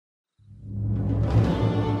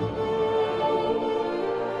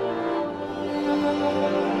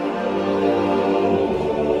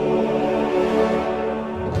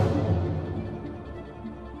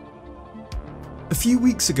few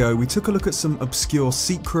weeks ago we took a look at some obscure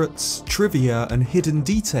secrets, trivia and hidden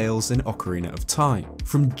details in Ocarina of Time,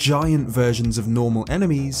 from giant versions of normal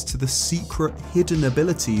enemies to the secret hidden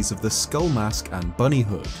abilities of the Skull Mask and Bunny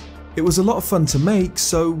Hood. It was a lot of fun to make,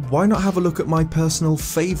 so why not have a look at my personal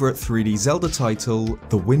favourite 3D Zelda title,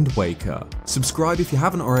 The Wind Waker. Subscribe if you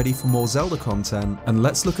haven't already for more Zelda content, and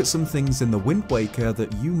let's look at some things in The Wind Waker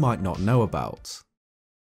that you might not know about.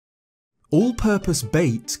 All-purpose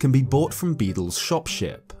bait can be bought from Beedle's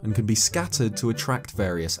shopship and can be scattered to attract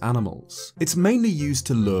various animals. It's mainly used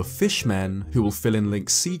to lure fishmen, who will fill in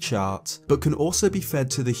Link's sea chart, but can also be fed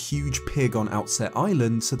to the huge pig on Outset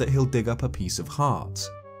Island so that he'll dig up a piece of heart.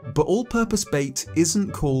 But all-purpose bait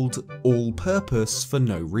isn't called all-purpose for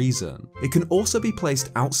no reason. It can also be placed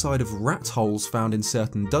outside of rat holes found in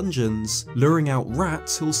certain dungeons, luring out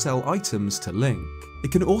rats who'll sell items to Link.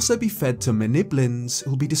 It can also be fed to Miniblins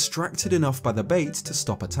who'll be distracted enough by the bait to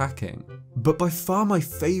stop attacking. But by far my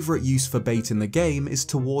favourite use for bait in the game is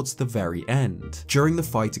towards the very end, during the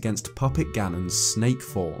fight against Puppet Ganon's snake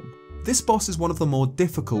form. This boss is one of the more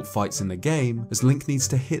difficult fights in the game, as Link needs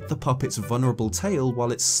to hit the puppet's vulnerable tail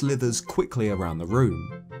while it slithers quickly around the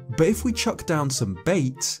room. But if we chuck down some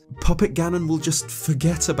bait, Puppet Ganon will just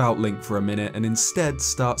forget about Link for a minute and instead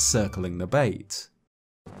start circling the bait.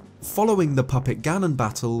 Following the Puppet Ganon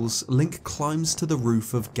battles, Link climbs to the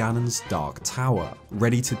roof of Ganon's Dark Tower,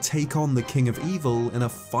 ready to take on the King of Evil in a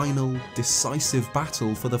final, decisive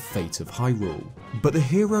battle for the fate of Hyrule. But the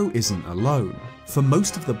hero isn't alone. For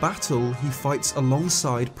most of the battle, he fights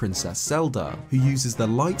alongside Princess Zelda, who uses the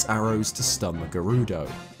light arrows to stun the Gerudo.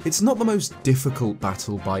 It's not the most difficult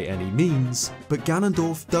battle by any means, but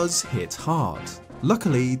Ganondorf does hit hard.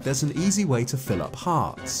 Luckily, there's an easy way to fill up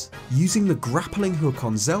hearts. Using the grappling hook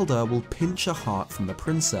on Zelda will pinch a heart from the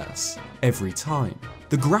princess, every time.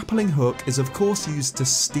 The grappling hook is of course used to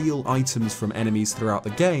steal items from enemies throughout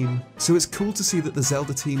the game, so it's cool to see that the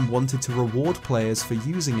Zelda team wanted to reward players for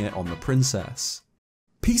using it on the princess.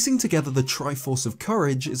 Piecing together the Triforce of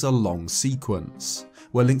Courage is a long sequence,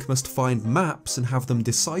 where Link must find maps and have them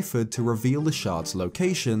deciphered to reveal the shard's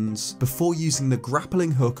locations, before using the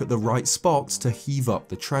grappling hook at the right spots to heave up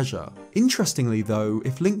the treasure. Interestingly though,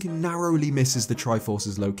 if Link narrowly misses the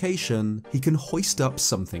Triforce's location, he can hoist up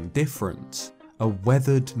something different. A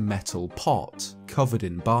weathered metal pot, covered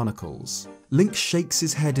in barnacles. Link shakes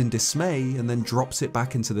his head in dismay and then drops it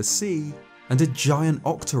back into the sea, and a giant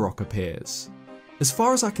Octorok appears. As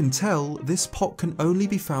far as I can tell, this pot can only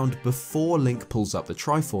be found before Link pulls up the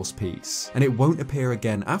Triforce piece, and it won't appear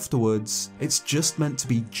again afterwards. It's just meant to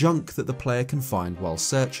be junk that the player can find while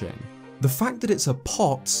searching. The fact that it's a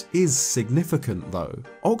pot is significant though.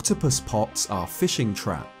 Octopus pots are fishing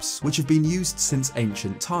traps, which have been used since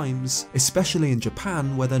ancient times, especially in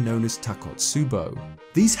Japan where they're known as takotsubo.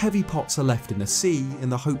 These heavy pots are left in the sea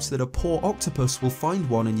in the hopes that a poor octopus will find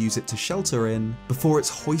one and use it to shelter in, before it's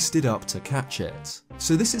hoisted up to catch it.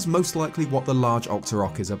 So this is most likely what the large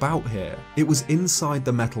Octorok is about here. It was inside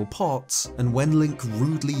the metal pot, and when Link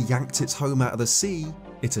rudely yanked its home out of the sea,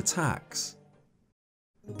 it attacks.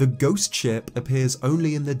 The ghost ship appears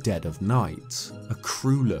only in the dead of night, a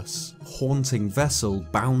crewless, haunting vessel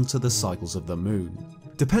bound to the cycles of the moon.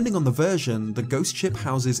 Depending on the version, the ghost ship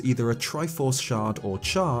houses either a Triforce shard or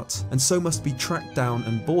chart, and so must be tracked down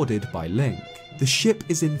and boarded by Link. The ship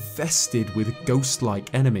is infested with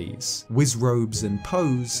ghost-like enemies, Wizrobes and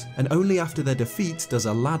Poes, and only after their defeat does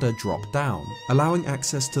a ladder drop down, allowing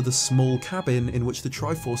access to the small cabin in which the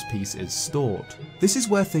Triforce piece is stored. This is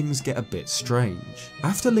where things get a bit strange.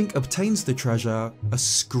 After Link obtains the treasure, a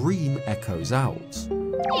scream echoes out.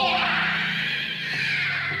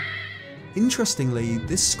 Interestingly,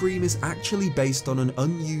 this scream is actually based on an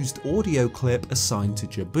unused audio clip assigned to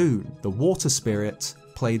Jaboon, the water spirit,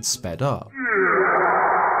 played sped up.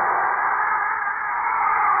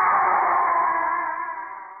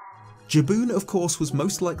 Jaboon of course was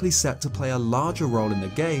most likely set to play a larger role in the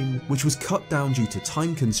game, which was cut down due to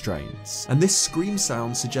time constraints, and this scream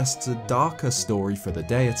sound suggests a darker story for the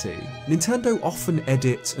deity. Nintendo often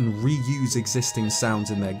edit and reuse existing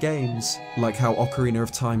sounds in their games, like how Ocarina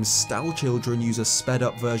of Time's Style Children use a sped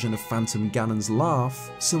up version of Phantom Ganon's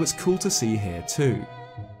laugh, so it's cool to see here too.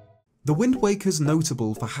 The Wind Waker's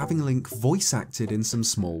notable for having Link voice acted in some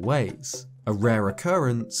small ways, a rare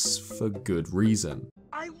occurrence for good reason.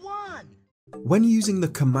 When using the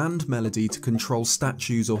command melody to control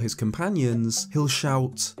statues or his companions, he'll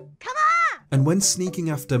shout, "Come on!" And when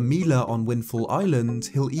sneaking after Mila on Windfall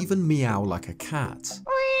Island, he'll even meow like a cat.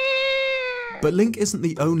 But Link isn't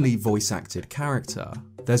the only voice-acted character.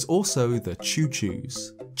 There's also the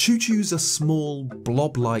Choo-Choos. Choo-choos are small,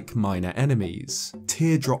 blob-like minor enemies,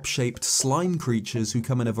 teardrop-shaped slime creatures who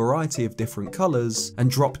come in a variety of different colours and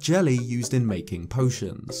drop jelly used in making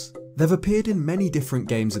potions. They've appeared in many different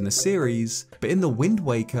games in the series, but in the Wind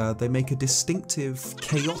Waker they make a distinctive,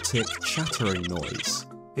 chaotic, chattering noise.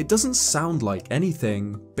 It doesn't sound like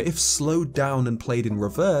anything, but if slowed down and played in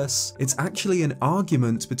reverse, it's actually an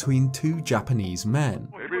argument between two Japanese men.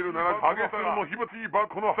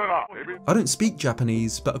 I don't speak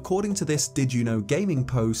Japanese, but according to this Did You Know gaming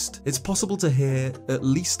post, it's possible to hear "at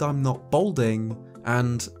least I'm not balding"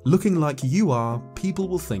 and "looking like you are, people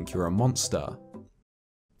will think you're a monster."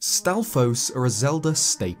 Stalfos are a Zelda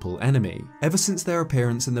staple enemy, ever since their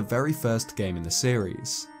appearance in the very first game in the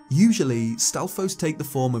series. Usually, Stalfos take the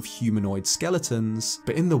form of humanoid skeletons,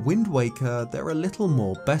 but in the Wind Waker they're a little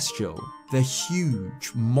more bestial. They're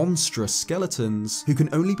huge, monstrous skeletons who can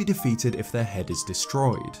only be defeated if their head is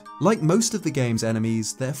destroyed. Like most of the game's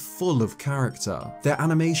enemies, they're full of character. Their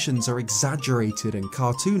animations are exaggerated and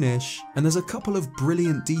cartoonish, and there's a couple of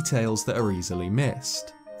brilliant details that are easily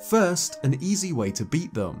missed. First, an easy way to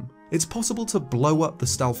beat them. It's possible to blow up the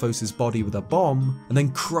Stalfos' body with a bomb, and then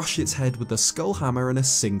crush its head with the skull hammer in a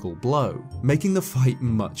single blow, making the fight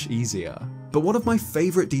much easier. But one of my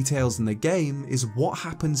favourite details in the game is what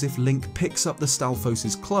happens if Link picks up the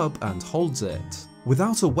Stalfos' club and holds it.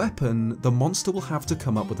 Without a weapon, the monster will have to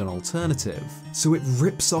come up with an alternative, so it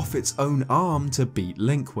rips off its own arm to beat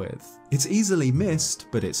Link with. It's easily missed,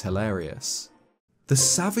 but it's hilarious. The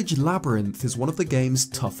Savage Labyrinth is one of the game's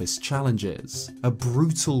toughest challenges, a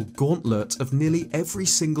brutal gauntlet of nearly every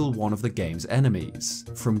single one of the game's enemies,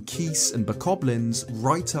 from Keese and Bokoblins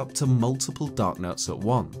right up to multiple Darknuts at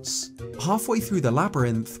once. Halfway through the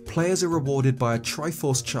labyrinth, players are rewarded by a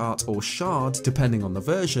Triforce chart or shard depending on the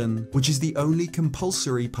version, which is the only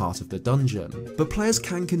compulsory part of the dungeon, but players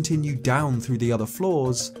can continue down through the other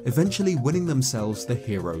floors, eventually winning themselves the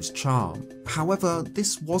Hero's Charm. However,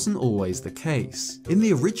 this wasn't always the case. In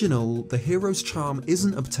the original, the Hero's Charm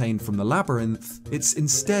isn't obtained from the labyrinth, it's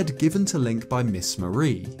instead given to Link by Miss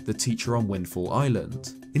Marie, the teacher on Windfall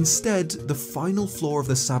Island. Instead, the final floor of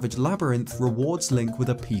the Savage Labyrinth rewards Link with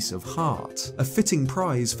a piece of heart, a fitting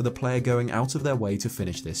prize for the player going out of their way to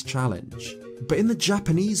finish this challenge. But in the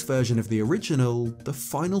Japanese version of the original, the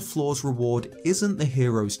final floor's reward isn't the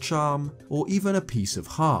Hero's Charm, or even a piece of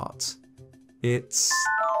heart. It's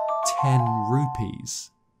 10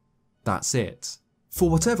 rupees. That's it. For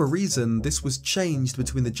whatever reason, this was changed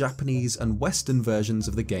between the Japanese and Western versions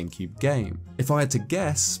of the GameCube game. If I had to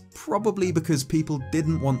guess, probably because people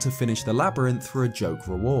didn't want to finish the labyrinth for a joke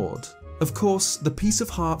reward. Of course, the piece of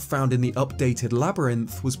heart found in the updated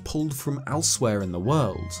labyrinth was pulled from elsewhere in the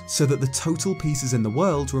world, so that the total pieces in the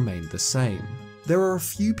world remained the same. There are a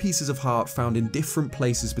few pieces of heart found in different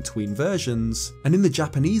places between versions, and in the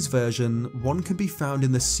Japanese version, one can be found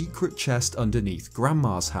in the secret chest underneath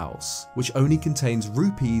Grandma's house, which only contains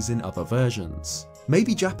rupees in other versions.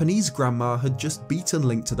 Maybe Japanese Grandma had just beaten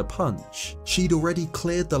Link to the punch. She'd already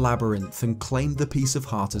cleared the labyrinth and claimed the piece of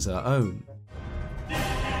heart as her own.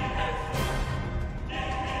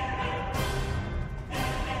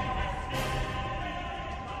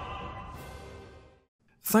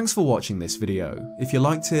 Thanks for watching this video. If you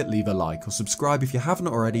liked it, leave a like or subscribe if you haven't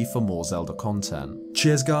already for more Zelda content.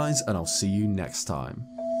 Cheers guys, and I'll see you next time.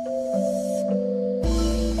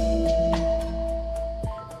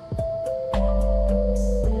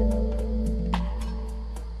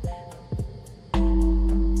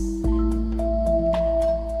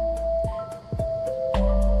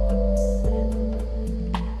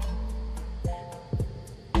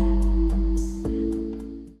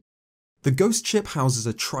 The ghost ship houses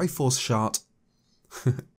a Triforce shard.